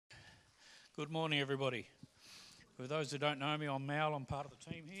Good morning, everybody. For those who don't know me, I'm Mal. I'm part of the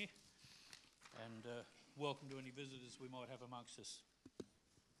team here. And welcome to any visitors we might have amongst us.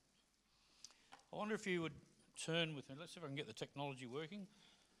 I wonder if you would turn with me. Let's see if I can get the technology working.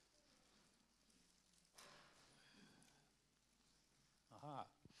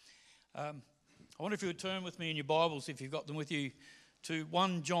 I wonder if you would turn with me in your Bibles, if you've got them with you, to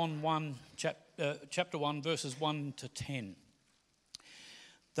 1 John 1, chapter 1, verses 1 to 10.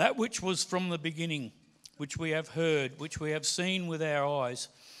 That which was from the beginning, which we have heard, which we have seen with our eyes,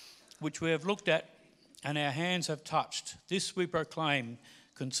 which we have looked at and our hands have touched, this we proclaim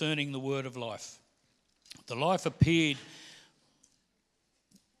concerning the word of life. The life appeared,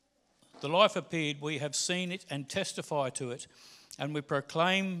 we have seen it and testify to it, and we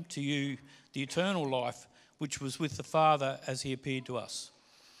proclaim to you the eternal life which was with the Father as he appeared to us.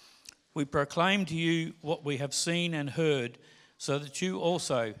 We proclaim to you what we have seen and heard, so that you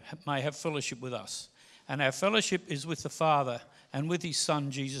also may have fellowship with us. And our fellowship is with the Father and with his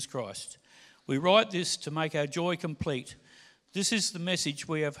Son, Jesus Christ. We write this to make our joy complete. This is the message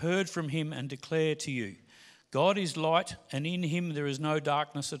we have heard from him and declare to you. God is light, and in him there is no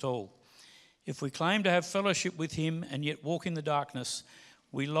darkness at all. If we claim to have fellowship with him and yet walk in the darkness,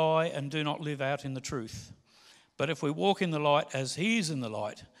 we lie and do not live out in the truth. But if we walk in the light as he is in the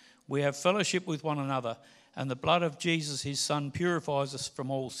light, we have fellowship with one another, and the blood of Jesus, his Son, purifies us from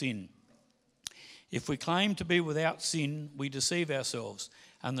all sin. If we claim to be without sin, we deceive ourselves,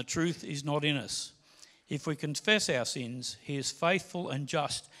 and the truth is not in us. If we confess our sins, he is faithful and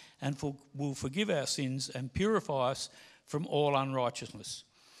just, and will forgive our sins and purify us from all unrighteousness.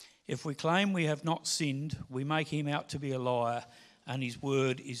 If we claim we have not sinned, we make him out to be a liar, and his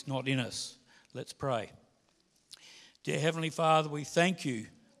word is not in us. Let's pray. Dear Heavenly Father, we thank you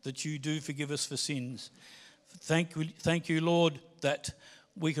that you do forgive us for sins. Thank you, Lord, that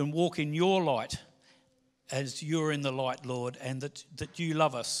we can walk in your light as you're in the light, Lord, and that you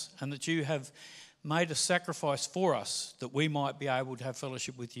love us and that you have made a sacrifice for us that we might be able to have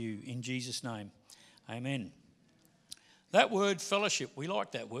fellowship with you. In Jesus' name, amen. That word fellowship, we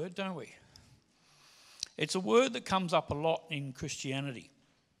like that word, don't we? It's a word that comes up a lot in Christianity.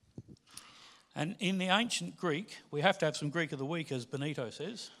 And in the ancient Greek, we have to have some Greek of the week, as Benito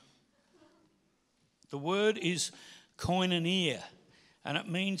says. The word is koinonia, and it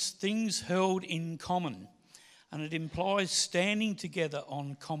means things held in common, and it implies standing together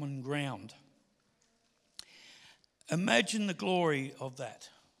on common ground. Imagine the glory of that,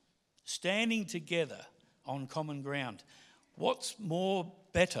 standing together on common ground. What's more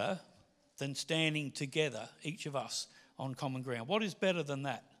better than standing together, each of us, on common ground? What is better than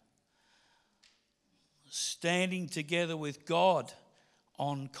that? Standing together with God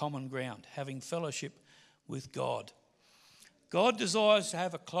on common ground, having fellowship with God. God desires to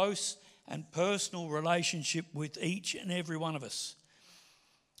have a close and personal relationship with each and every one of us,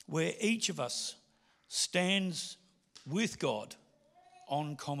 where each of us stands with God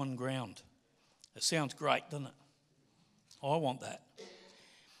on common ground. It sounds great, doesn't it? I want that.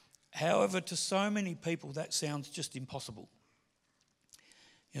 However, to so many people, that sounds just impossible.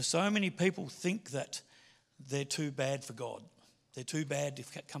 So many people think that they're too bad for God. They're too bad to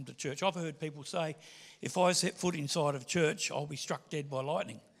come to church. I've heard people say, if I set foot inside of church, I'll be struck dead by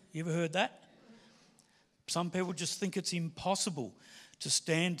lightning. You ever heard that? Some people just think it's impossible to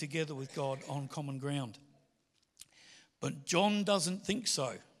stand together with God on common ground. But John doesn't think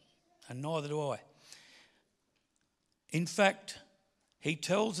so, and neither do I. In fact, he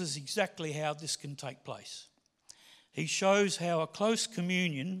tells us exactly how this can take place. He shows how a close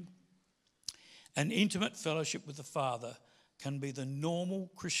communion and intimate fellowship with the Father can be the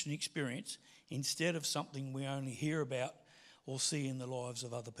normal Christian experience instead of something we only hear about or see in the lives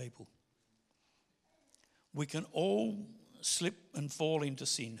of other people. We can all slip and fall into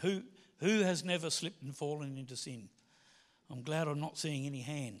sin. Who has never slipped and fallen into sin? I'm glad I'm not seeing any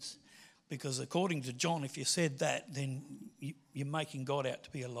hands, because according to John, if you said that, then you're making God out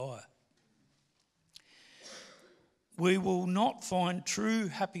to be a liar. We will not find true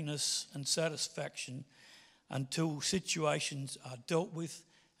happiness and satisfaction until situations are dealt with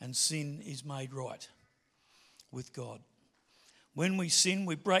and sin is made right with God. When we sin,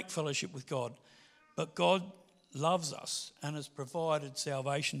 we break fellowship with God, but God loves us and has provided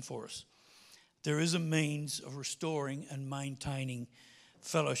salvation for us. There is a means of restoring and maintaining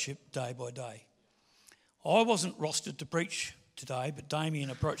fellowship day by day. I wasn't rostered to preach today, but Damien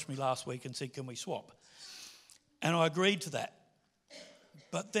approached me last week and said, can we swap? And I agreed to that.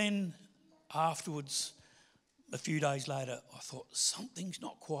 But then afterwards, a few days later, I thought, something's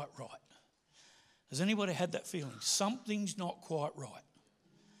not quite right. Has anybody had that feeling? Something's not quite right.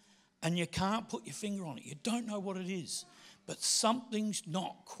 and you can't put your finger on it. You don't know what it is, but something's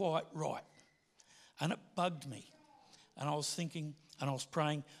not quite right. And it bugged me. And I was thinking, and I was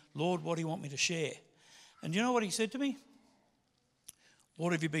praying, Lord, what do you want me to share? And you know what he said to me?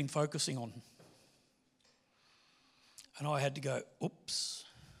 What have you been focusing on? And I had to go, oops,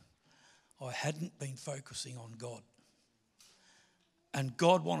 I hadn't been focusing on God. And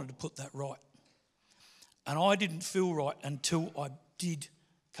God wanted to put that right. And I didn't feel right until I did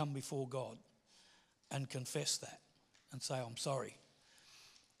come before God and confess that and say, I'm sorry.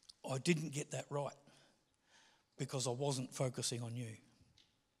 I didn't get that right because I wasn't focusing on you.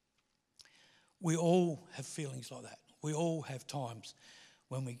 We all have feelings like that. We all have times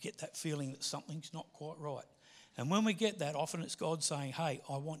when we get that feeling that something's not quite right. And when we get that, often it's God saying, hey,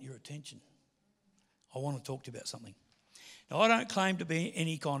 I want your attention. I want to talk to you about something. Now, I don't claim to be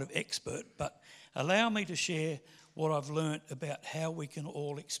any kind of expert, but allow me to share what I've learnt about how we can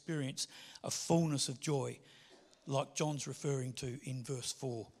all experience a fullness of joy, like John's referring to in verse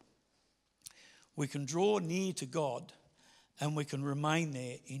 4. We can draw near to God and we can remain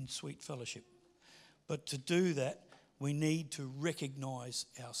there in sweet fellowship. But to do that, we need to recognise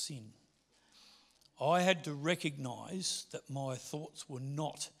our sin. I had to recognise that my thoughts were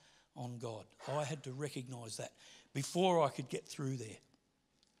not on God. I had to recognise that before I could get through there.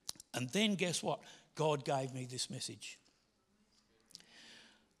 And then guess what? God gave me this message.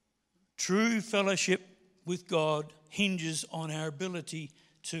 True fellowship with God hinges on our ability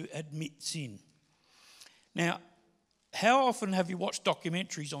to admit sin. Now, how often have you watched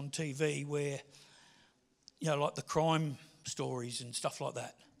documentaries on TV where, you know, like the crime stories and stuff like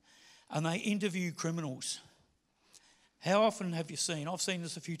that, and they interview criminals? How often have you seen, I've seen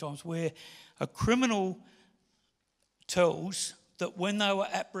this a few times, where a criminal tells that when they were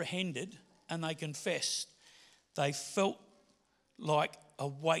apprehended and they confessed, they felt like a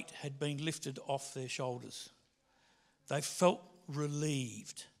weight had been lifted off their shoulders. They felt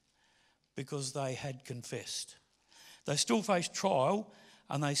relieved because they had confessed. They still face trial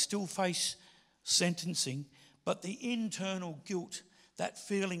and they still face sentencing, but the internal guilt, that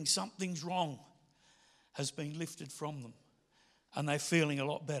feeling something's wrong, has been lifted from them and they're feeling a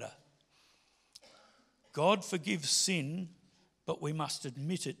lot better. God forgives sin, but we must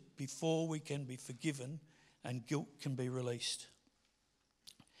admit it before we can be forgiven and guilt can be released.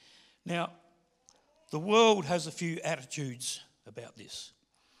 Now, the world has a few attitudes about this.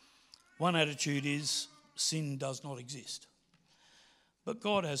 One attitude is sin does not exist. But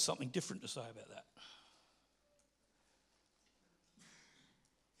God has something different to say about that.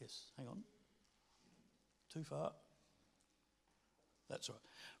 Yes, hang on. Too far. That's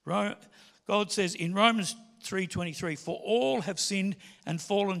right. God says in Romans 3:23, for all have sinned and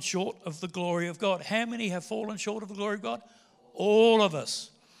fallen short of the glory of God. How many have fallen short of the glory of God? All of us.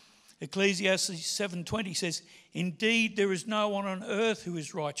 Ecclesiastes 7:20 says, indeed there is no one on earth who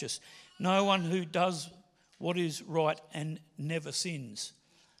is righteous, no one who does what is right and never sins.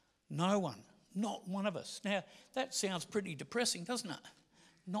 No one, not one of us. Now, that sounds pretty depressing, doesn't it?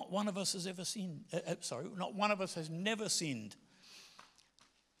 Not one of us has ever sinned. Not one of us has never sinned.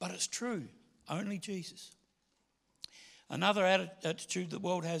 But it's true, only Jesus. Another attitude the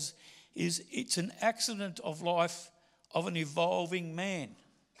world has is it's an accident of life of an evolving man.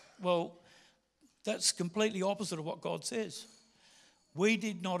 Well, that's completely opposite of what God says. We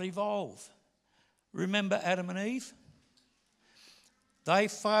did not evolve. Remember Adam and Eve? They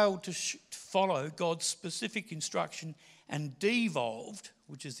failed to follow God's specific instruction and devolved,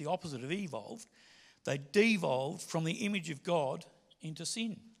 which is the opposite of evolved. They devolved from the image of God into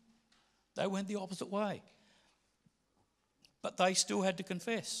sin. They went the opposite way. But they still had to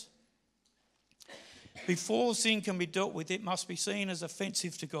confess. Before sin can be dealt with, it must be seen as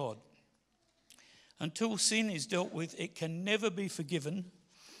offensive to God. Until sin is dealt with, it can never be forgiven,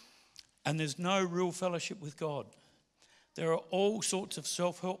 and there's no real fellowship with God. There are all sorts of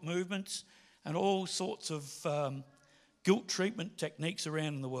self-help movements and all sorts of guilt treatment techniques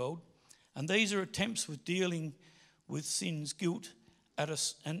around in the world, and these are attempts with dealing with sin's guilt at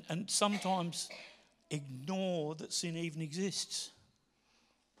us, and sometimes ignore that sin even exists.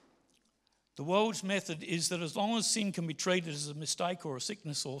 The world's method is that as long as sin can be treated as a mistake or a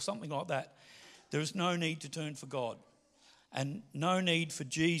sickness or something like that, there is no need to turn for God, and no need for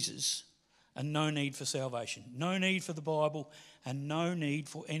Jesus, and no need for salvation, no need for the Bible, and no need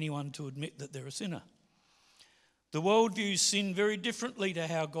for anyone to admit that they're a sinner. The world views sin very differently to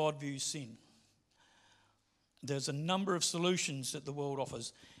how God views sin. There's a number of solutions that the world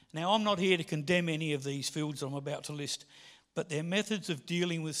offers. Now, I'm not here to condemn any of these fields I'm about to list, but their methods of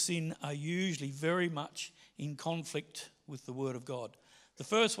dealing with sin are usually very much in conflict with the Word of God. The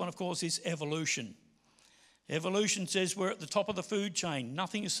first one, of course, is evolution. Evolution says we're at the top of the food chain.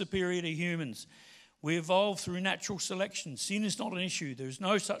 Nothing is superior to humans. We evolve through natural selection. Sin is not an issue. There is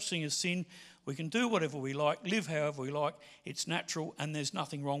no such thing as sin. We can do whatever we like, live however we like. It's natural and there's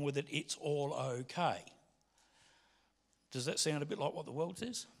nothing wrong with it. It's all okay. Does that sound a bit like what the world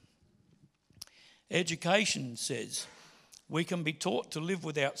says? Education says we can be taught to live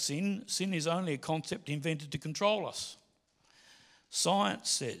without sin. Sin is only a concept invented to control us. Science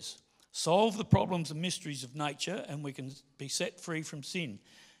says solve the problems and mysteries of nature and we can be set free from sin.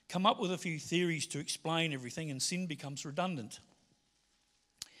 Come up with a few theories to explain everything and sin becomes redundant.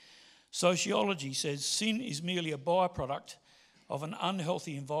 Sociology says sin is merely a byproduct of an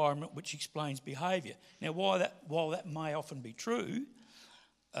unhealthy environment which explains behaviour. Now, while that may often be true,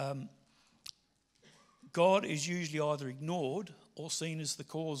 God is usually either ignored or seen as the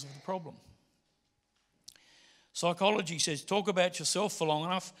cause of the problem. Psychology says talk about yourself for long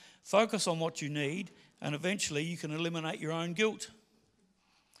enough, focus on what you need, and eventually you can eliminate your own guilt.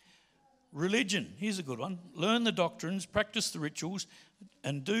 Religion, here's a good one. Learn the doctrines, practice the rituals,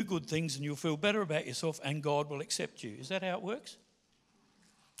 and do good things and you'll feel better about yourself and God will accept you. Is that how it works?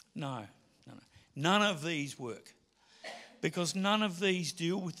 No. None of these work because none of these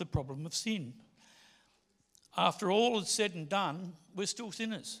deal with the problem of sin. After all is said and done, we're still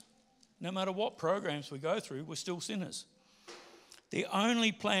sinners. No matter what programs we go through, we're still sinners. The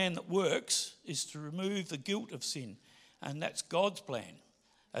only plan that works is to remove the guilt of sin, and that's God's plan.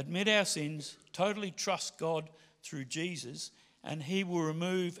 Admit our sins, totally trust God through Jesus, and he will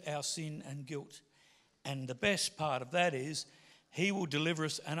remove our sin and guilt. And the best part of that is he will deliver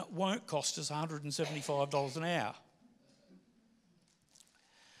us and it won't cost us $175 an hour.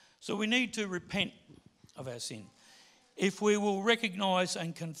 So we need to repent of our sin. If we will recognise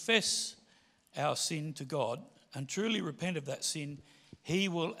and confess our sin to God and truly repent of that sin, he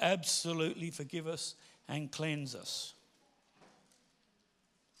will absolutely forgive us and cleanse us.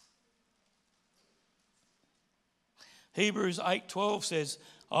 Hebrews 8:12 says,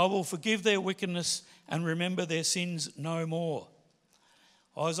 I will forgive their wickedness and remember their sins no more.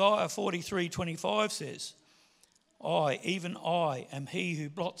 Isaiah 43:25 says, even I am he who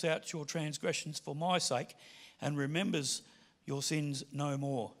blots out your transgressions for my sake and remembers your sins no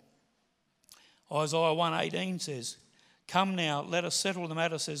more. Isaiah 1:18 says, come now, let us settle the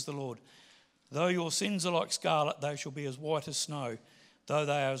matter, says the Lord. Though your sins are like scarlet, they shall be as white as snow. Though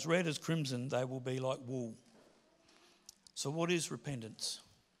they are as red as crimson, they will be like wool. So what is repentance?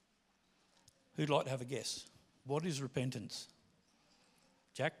 Who'd like to have a guess? What is repentance?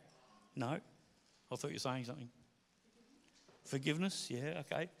 Jack? No? I thought you were saying something. Forgiveness? Yeah,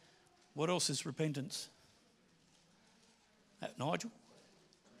 okay. What else is repentance? Nigel?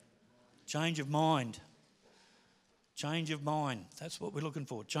 Change of mind. Change of mind. That's what we're looking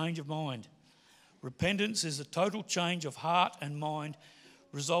for. Change of mind. Repentance is a total change of heart and mind,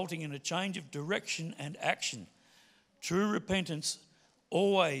 resulting in a change of direction and action. True repentance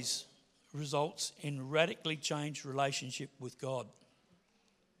always results in radically changed relationship with God.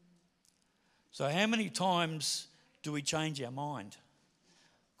 So how many times do we change our mind?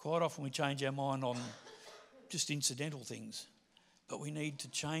 Quite often we change our mind on just incidental things, but we need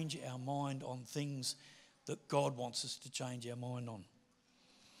to change our mind on things that God wants us to change our mind on.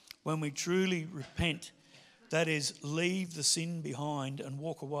 When we truly repent, that is, leave the sin behind and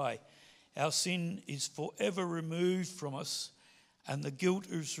walk away, our sin is forever removed from us and the guilt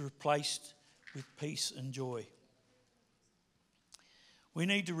is replaced with peace and joy. We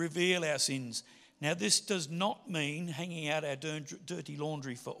need to reveal our sins. Now, this does not mean hanging out our dirty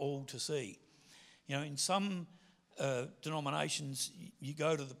laundry for all to see. You know, in some denominations, you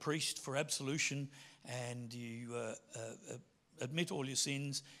go to the priest for absolution and you admit all your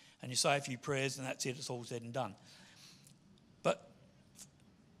sins and you say a few prayers and that's it, it's all said and done. But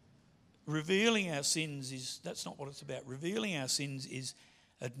revealing our sins that's not what it's about. Revealing our sins is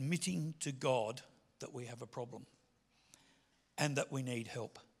admitting to God that we have a problem and that we need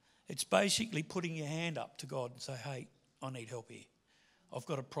help. It's basically putting your hand up to God and say, hey, I need help here. I've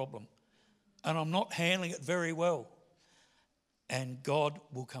got a problem and I'm not handling it very well. And God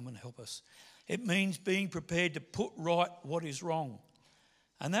will come and help us. It means being prepared to put right what is wrong.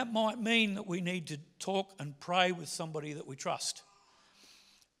 And that might mean that we need to talk and pray with somebody that we trust.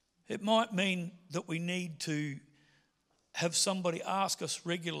 It might mean that we need to have somebody ask us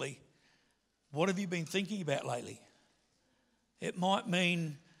regularly, what have you been thinking about lately? It might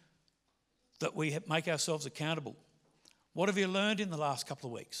mean that we make ourselves accountable. What have you learned in the last couple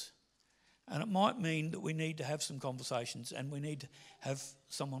of weeks? And it might mean that we need to have some conversations and we need to have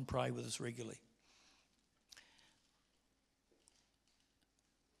someone pray with us regularly.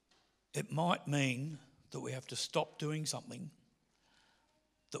 It might mean that we have to stop doing something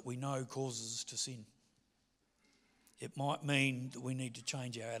that we know causes us to sin. It might mean that we need to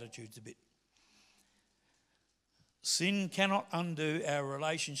change our attitudes a bit. Sin cannot undo our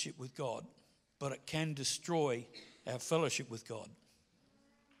relationship with God, but it can destroy our fellowship with God.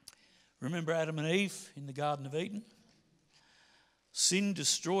 Remember Adam and Eve in the Garden of Eden? Sin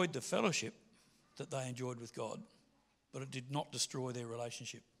destroyed the fellowship that they enjoyed with God, but it did not destroy their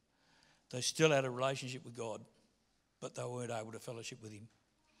relationship. They still had a relationship with God, but they weren't able to fellowship with him.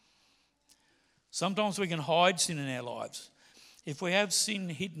 Sometimes we can hide sin in our lives. If we have sin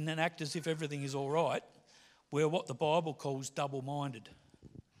hidden and act as if everything is all right, we're what the Bible calls double-minded.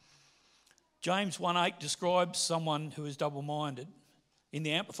 James 1:8 describes someone who is double-minded. In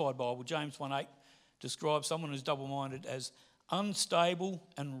the Amplified Bible, James 1:8 describes someone who's double-minded as unstable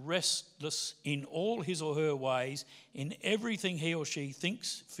and restless in all his or her ways, in everything he or she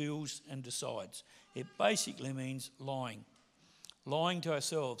thinks, feels and decides. It basically means lying. Lying to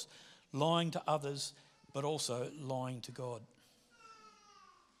ourselves, lying to others, but also lying to God.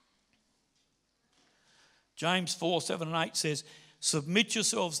 James 4:7 and 8 says, "Submit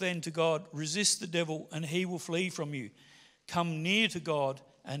yourselves then to God, resist the devil and he will flee from you. Come near to God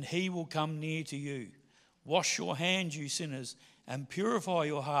and he will come near to you. Wash your hands, you sinners, and purify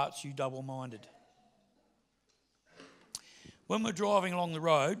your hearts, you double-minded." When we're driving along the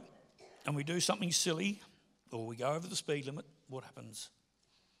road and we do something silly or we go over the speed limit, what happens?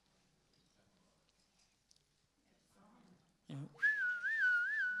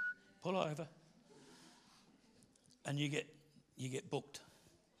 Pull over and you get booked.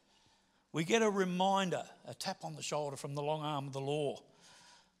 We get a reminder, a tap on the shoulder from the long arm of the law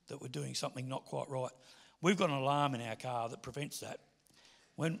that we're doing something not quite right. We've got an alarm in our car that prevents that.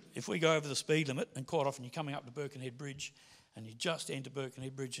 If we go over the speed limit, and quite often you're coming up to Birkenhead Bridge and you just enter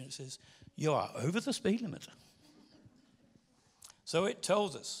Birkenhead Bridge and it says, "You are over the speed limit." So it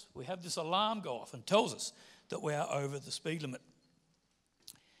tells us, we have this alarm go off and tells us that we are over the speed limit.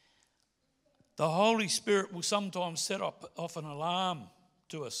 The Holy Spirit will sometimes set off an alarm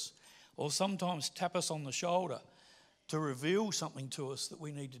to us, or sometimes tap us on the shoulder to reveal something to us that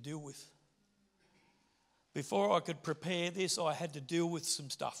we need to deal with. Before I could prepare this, I had to deal with some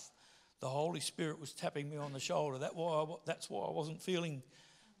stuff. The Holy Spirit was tapping me on the shoulder. That's why I wasn't feeling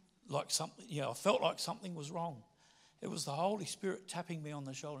like something, I felt like something was wrong. It was the Holy Spirit tapping me on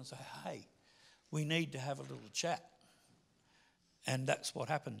the shoulder and saying, "Hey, we need to have a little chat." And that's what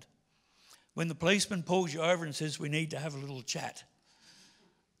happened. When the policeman pulls you over and says, "We need to have a little chat,"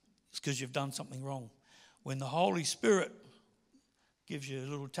 it's because you've done something wrong. When the Holy Spirit gives you a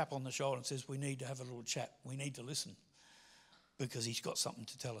little tap on the shoulder and says, "We need to have a little chat," we need to listen because he's got something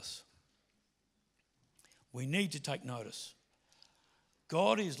to tell us. We need to take notice.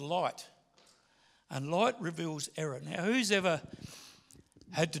 God is light, and light reveals error. Now, who's ever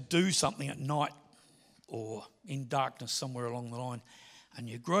had to do something at night or in darkness somewhere along the line, and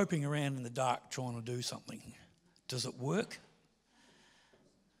you're groping around in the dark trying to do something? Does it work?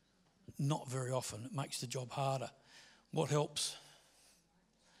 Not very often. It makes the job harder. What helps?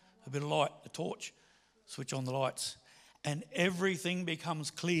 A bit of light, a torch, switch on the lights, and everything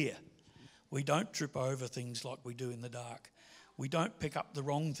becomes clear. We don't trip over things like we do in the dark. We don't pick up the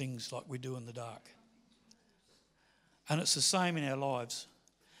wrong things like we do in the dark. And it's the same in our lives.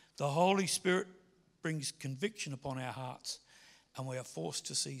 The Holy Spirit brings conviction upon our hearts, and we are forced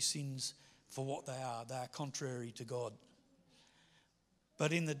to see sins for what they are. They are contrary to God.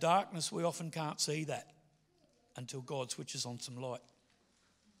 But in the darkness, we often can't see that until God switches on some light.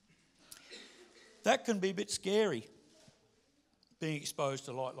 That can be a bit scary, being exposed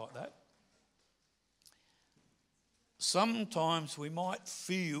to light like that. Sometimes we might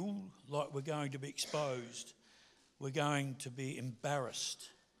feel like we're going to be exposed. We're going to be embarrassed.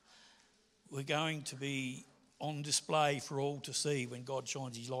 We're going to be on display for all to see when God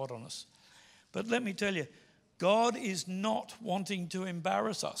shines his light on us. But let me tell you, God is not wanting to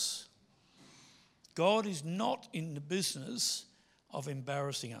embarrass us. God is not in the business of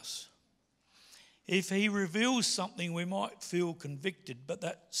embarrassing us. If he reveals something, we might feel convicted, but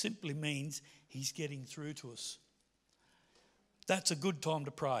that simply means he's getting through to us. That's a good time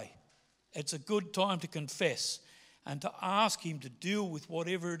to pray. It's a good time to confess and to ask him to deal with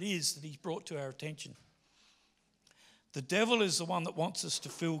whatever it is that he's brought to our attention. The devil is the one that wants us to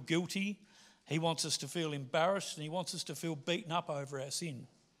feel guilty. He wants us to feel embarrassed, and he wants us to feel beaten up over our sin.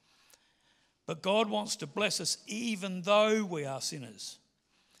 But God wants to bless us even though we are sinners.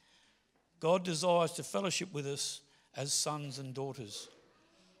 God desires to fellowship with us as sons and daughters.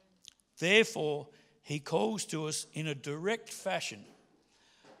 Therefore, he calls to us in a direct fashion.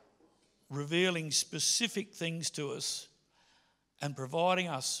 revealing specific things to us and providing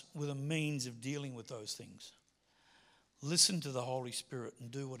us with a means of dealing with those things. Listen to the Holy Spirit and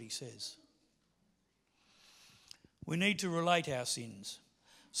do what he says. We need to relate our sins.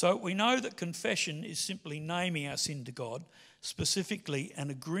 So we know that confession is simply naming our sin to God specifically and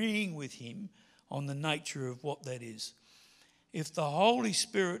agreeing with him on the nature of what that is. If the Holy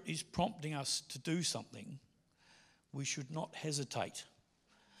Spirit is prompting us to do something, we should not hesitate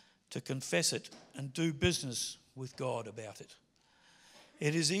to confess it and do business with God about it.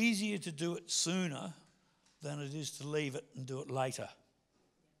 It is easier to do it sooner than it is to leave it and do it later.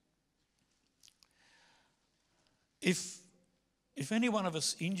 If any one of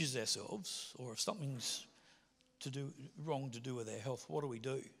us injures ourselves, or if something's wrong to do with our health, what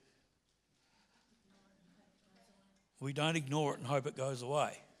do? We don't ignore it and hope it goes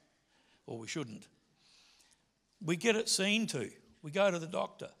away, or we shouldn't. We get it seen to. We go to the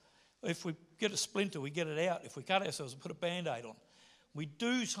doctor. If we get a splinter, we get it out. If we cut ourselves, we put a Band-Aid on. We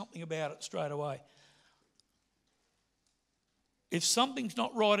do something about it straight away. If something's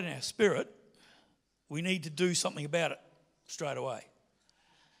not right in our spirit, we need to do something about it straight away.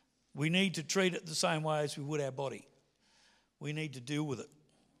 We need to treat it the same way as we would our body. We need to deal with it.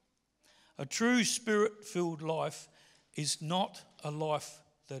 A true spirit-filled life is not a life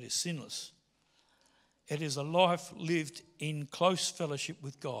that is sinless. It is a life lived in close fellowship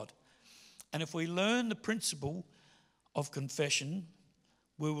with God. And if we learn the principle of confession,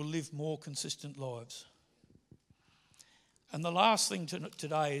 we will live more consistent lives. And the last thing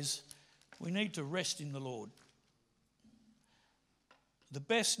today is we need to rest in the Lord. The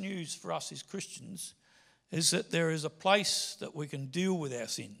best news for us as Christians is that there is a place that we can deal with our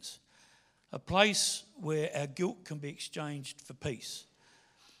sins, a place where our guilt can be exchanged for peace.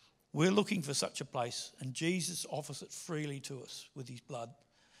 We're looking for such a place, and Jesus offers it freely to us with his blood.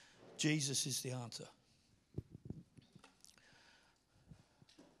 Jesus is the answer.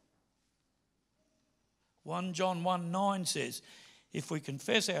 John 1:9 says, if we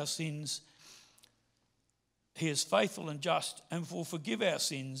confess our sins, he is faithful and just and will forgive our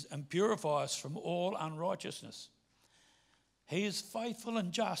sins and purify us from all unrighteousness. He is faithful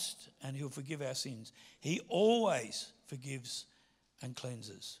and just and he'll forgive our sins. He always forgives and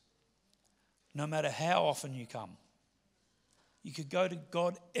cleanses, no matter how often you come. You could go to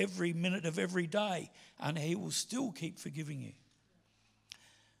God every minute of every day and he will still keep forgiving you.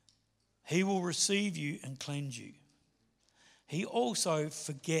 He will receive you and cleanse you. He also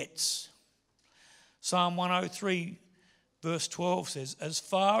forgets. Psalm 103 verse 12 says, as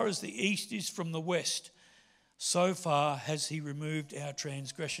far as the east is from the west, so far has he removed our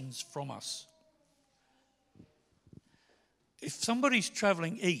transgressions from us. If somebody's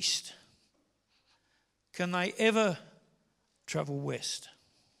travelling east, can they ever travel west?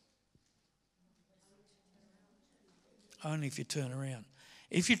 Only if you turn around.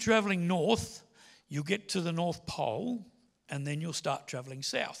 If you're travelling north, you'll get to the North Pole and then you'll start travelling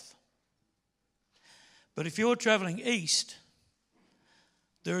south. But if you're travelling east,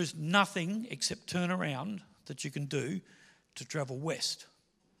 there is nothing except turn around that you can do to travel west.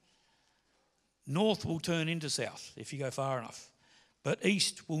 North will turn into south if you go far enough, but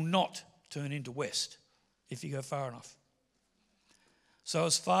east will not turn into west if you go far enough. So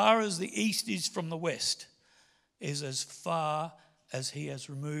as far as the east is from the west is as far as he has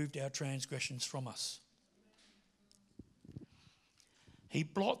removed our transgressions from us. He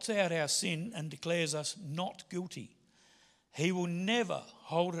blots out our sin and declares us not guilty. He will never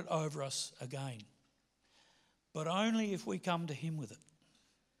hold it over us again, but only if we come to him with it.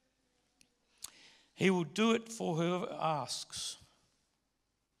 He will do it for whoever asks.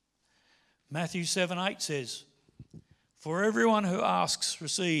 Matthew 7:8 says, for everyone who asks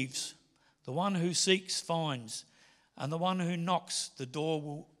receives, the one who seeks finds, and the one who knocks, the door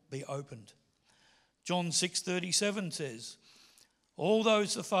will be opened. John 6:37 says, all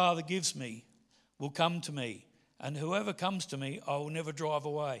those the Father gives me will come to me, and whoever comes to me I will never drive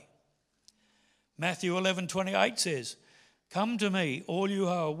away. Matthew 11:28 says, come to me, all you who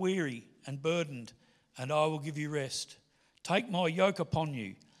are weary and burdened, and I will give you rest. Take my yoke upon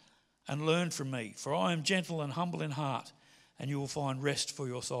you and learn from me, for I am gentle and humble in heart, and you will find rest for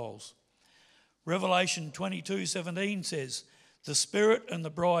your souls. Revelation 22:17 says, the Spirit and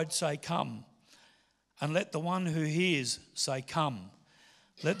the bride say, come. And let the one who hears say, come.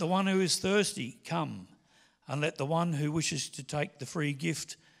 Let the one who is thirsty come. And let the one who wishes to take the free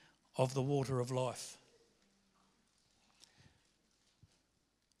gift of the water of life.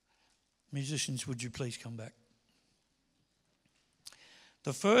 Musicians, would you please come back?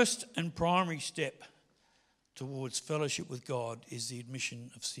 The first and primary step towards fellowship with God is the admission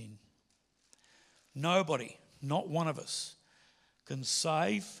of sin. Nobody, not one of us, can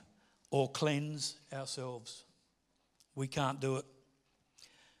save or cleanse ourselves. We can't do it.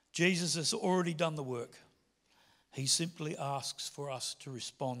 Jesus has already done the work. He simply asks for us to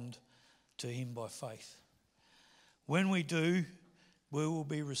respond to him by faith. When we do, we will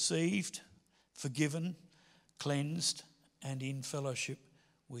be received, forgiven, cleansed, and in fellowship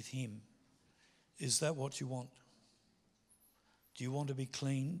with him. Is that what you want? Do you want to be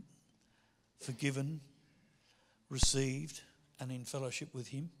clean, forgiven, received, and in fellowship with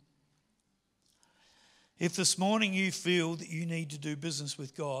him? If this morning you feel that you need to do business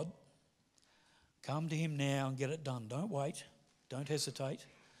with God, come to him now and get it done. Don't wait. Don't hesitate.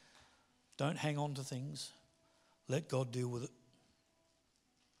 Don't hang on to things. Let God deal with it.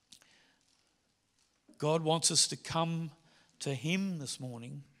 God wants us to come to him this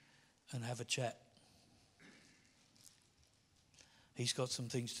morning and have a chat. He's got some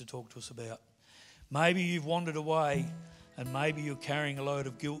things to talk to us about. Maybe you've wandered away and maybe you're carrying a load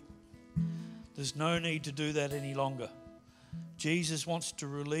of guilt. There's no need to do that any longer. Jesus wants to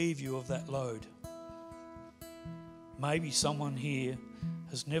relieve you of that load. Maybe someone here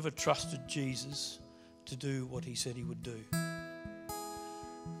has never trusted Jesus to do what he said he would do.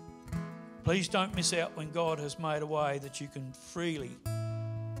 Please don't miss out when God has made a way that you can freely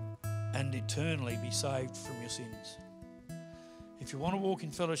and eternally be saved from your sins. If you want to walk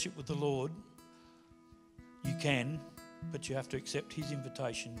in fellowship with the Lord, you can, but you have to accept his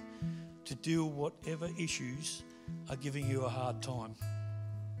invitation to deal whatever issues are giving you a hard time.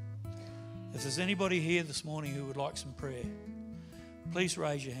 If there's anybody here this morning who would like some prayer, please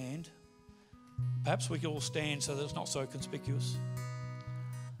raise your hand. Perhaps we can all stand so that it's not so conspicuous.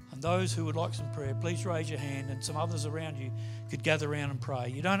 And those who would like some prayer, please raise your hand, and some others around you could gather around and pray.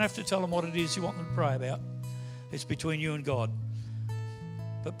 You don't have to tell them what it is you want them to pray about. It's between you and God.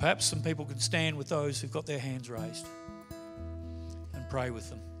 But perhaps some people can stand with those who've got their hands raised and pray with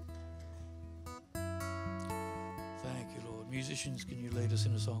them. Thank you, Lord. Musicians, can you lead us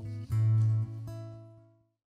in a song?